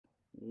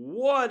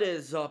What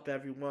is up,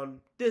 everyone?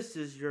 This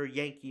is your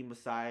Yankee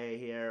Messiah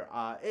here.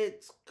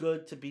 It's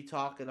good to be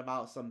talking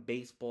about some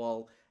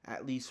baseball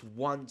at least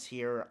once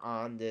here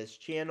on this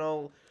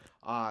channel.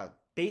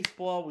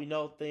 Baseball, we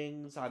know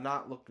things are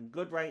not looking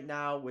good right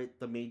now with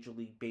the Major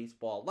League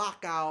Baseball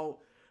lockout.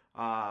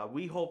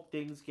 We hope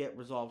things get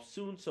resolved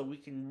soon so we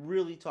can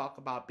really talk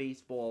about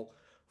baseball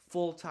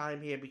full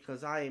time here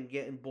because I am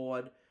getting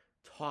bored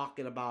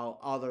talking about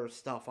other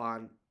stuff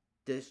on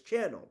this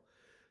channel.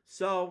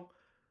 So,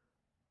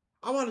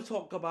 I want to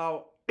talk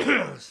about,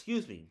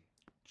 excuse me,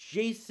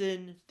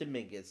 Jasson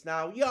Dominguez.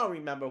 Now, y'all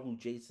remember who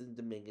Jasson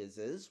Dominguez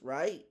is,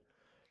 right?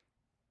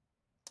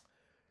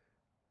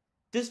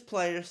 This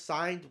player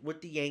signed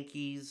with the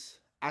Yankees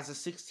as a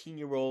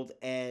 16-year-old,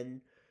 and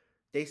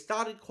they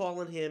started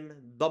calling him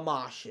the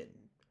Martian.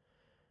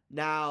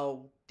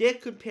 Now, they're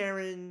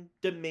comparing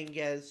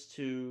Dominguez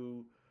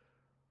to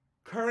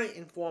current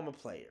and former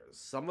players.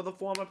 Some of the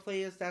former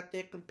players that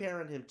they're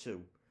comparing him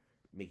to: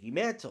 Mickey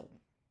Mantle,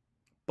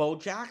 Bo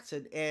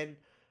Jackson, and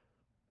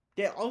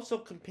they're also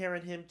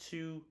comparing him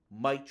to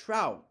Mike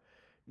Trout.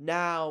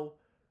 Now,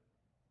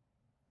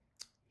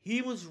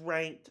 he was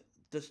ranked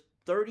the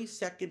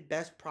 32nd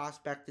best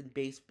prospect in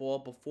baseball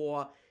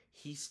before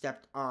he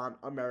stepped on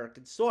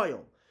American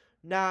soil.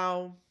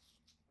 Now,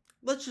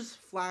 let's just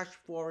flash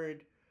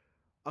forward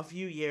a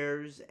few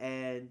years,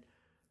 and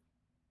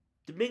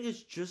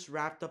Dominguez just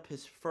wrapped up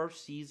his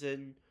first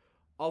season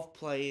of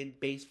playing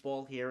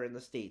baseball here in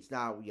the States.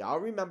 Now, we all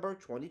remember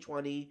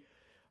 2020.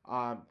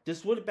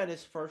 This would have been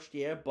his first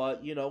year,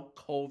 but,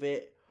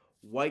 COVID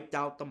wiped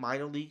out the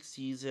minor league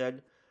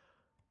season.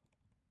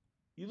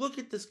 You look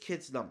at this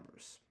kid's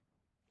numbers.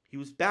 He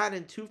was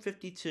batting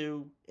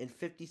 .252 in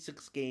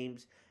 56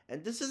 games,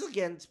 and this is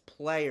against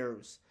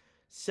players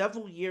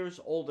several years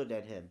older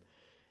than him.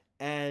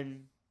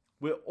 And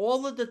with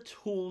all of the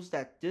tools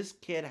that this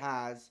kid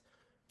has,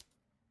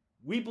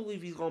 we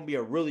believe he's going to be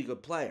a really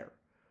good player.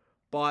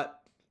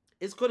 But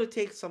it's going to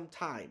take some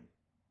time.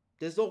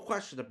 There's no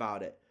question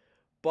about it.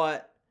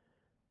 But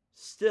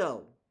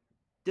still,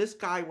 this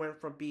guy went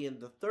from being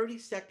the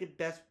 32nd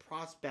best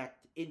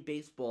prospect in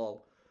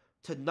baseball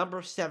to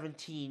number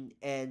 17,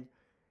 and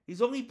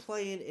he's only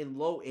playing in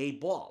low A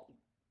ball.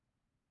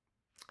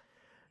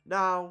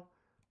 Now,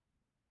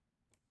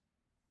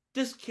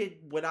 this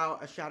kid,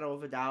 without a shadow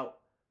of a doubt,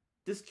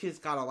 this kid's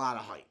got a lot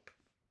of hype.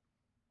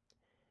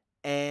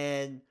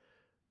 And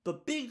the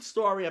big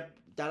story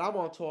that I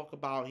want to talk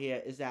about here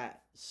is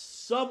that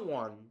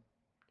someone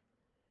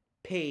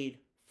paid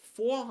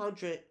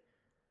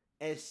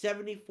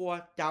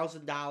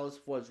 $474,000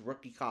 for his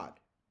rookie card.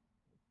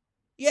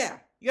 Yeah,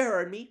 you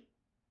heard me.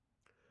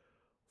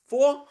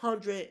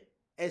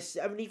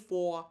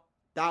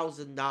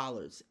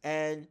 $474,000.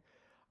 And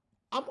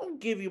I'm going to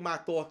give you my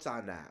thoughts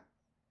on that.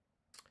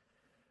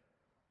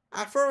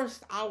 At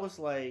first, I was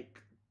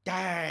like,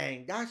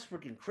 dang, that's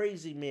freaking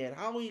crazy, man.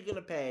 How are you going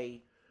to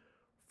pay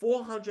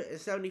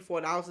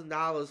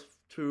 $474,000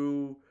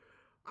 to,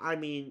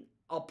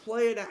 a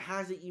player that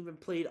hasn't even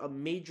played a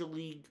Major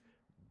League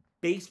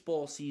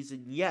Baseball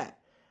season yet?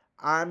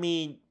 I'll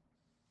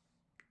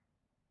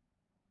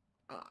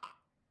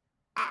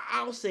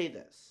say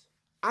this.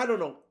 I don't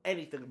know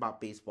anything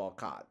about baseball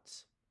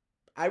cards.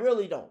 I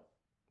really don't.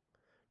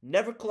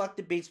 Never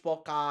collected baseball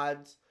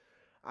cards.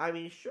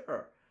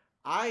 Sure,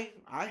 I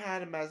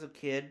had them as a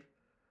kid,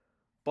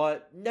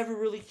 but never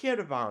really cared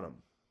about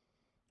them.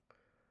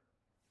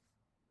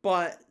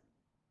 But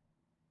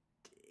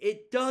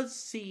it does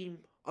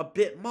seem a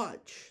bit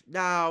much.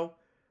 Now,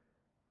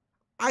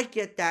 I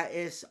get that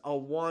it's a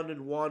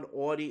one-on-one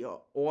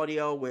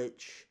audio,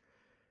 which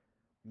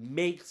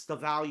makes the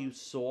value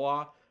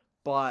soar,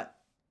 but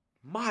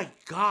my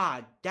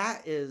God,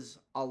 that is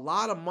a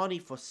lot of money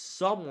for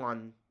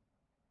someone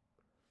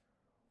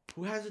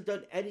who hasn't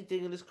done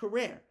anything in his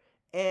career.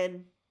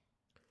 And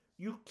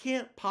you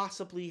can't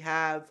possibly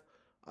have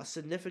a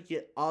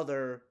significant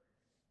other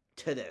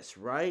to this,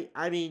 right?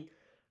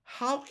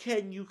 How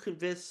can you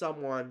convince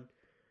someone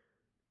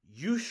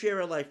you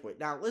share a life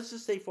with? Now, let's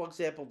just say, for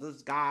example,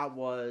 this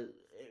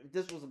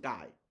was a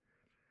guy.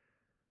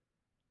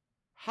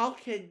 How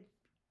can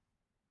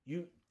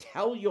you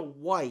tell your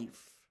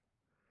wife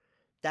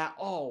that,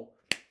 oh,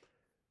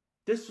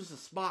 this was a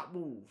smart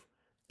move,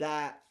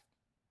 that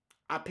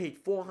I paid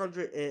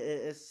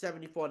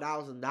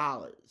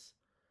 $474,000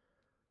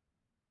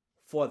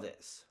 for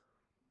this?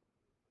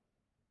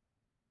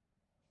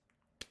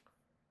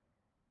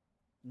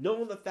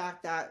 Knowing the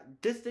fact that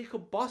this thing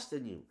could bust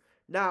in you.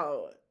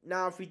 Now,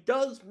 if he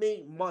does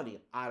make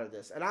money out of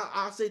this, and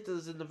I'll say to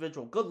this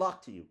individual, good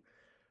luck to you.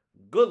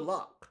 Good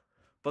luck.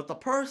 But the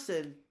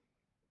person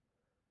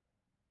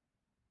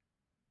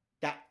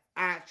that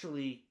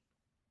actually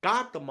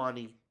got the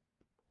money,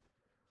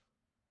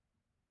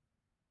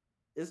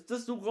 is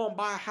this dude gonna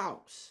buy a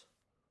house?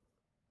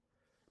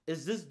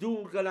 Is this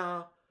dude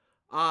gonna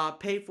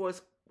pay for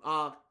his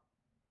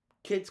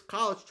kid's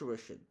college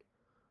tuition?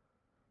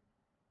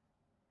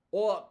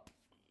 Or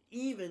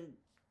even,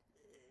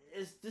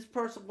 is this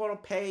person going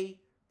to pay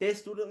their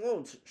student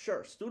loans.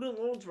 Sure, student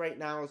loans right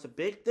now is a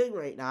big thing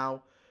right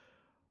now,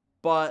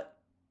 but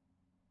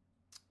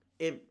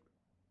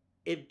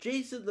if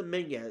Jasson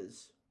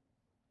Dominguez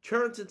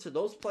turns into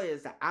those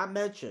players that I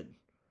mentioned,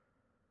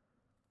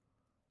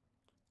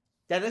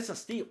 then it's a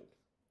steal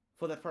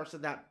for the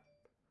person that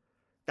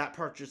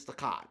purchased the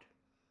card.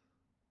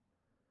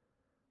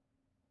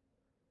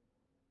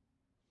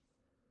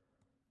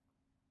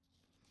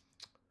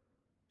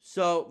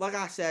 So, like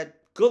I said,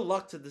 good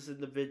luck to this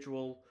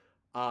individual.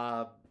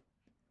 Uh,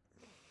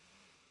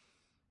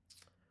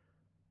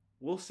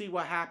 we'll see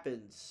what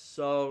happens.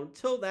 So,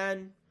 until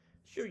then,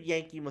 it's your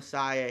Yankee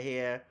Messiah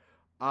here.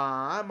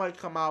 I might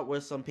come out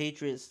with some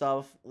Patriot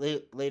stuff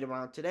later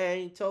on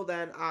today. Until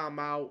then, I'm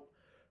out.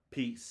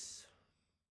 Peace.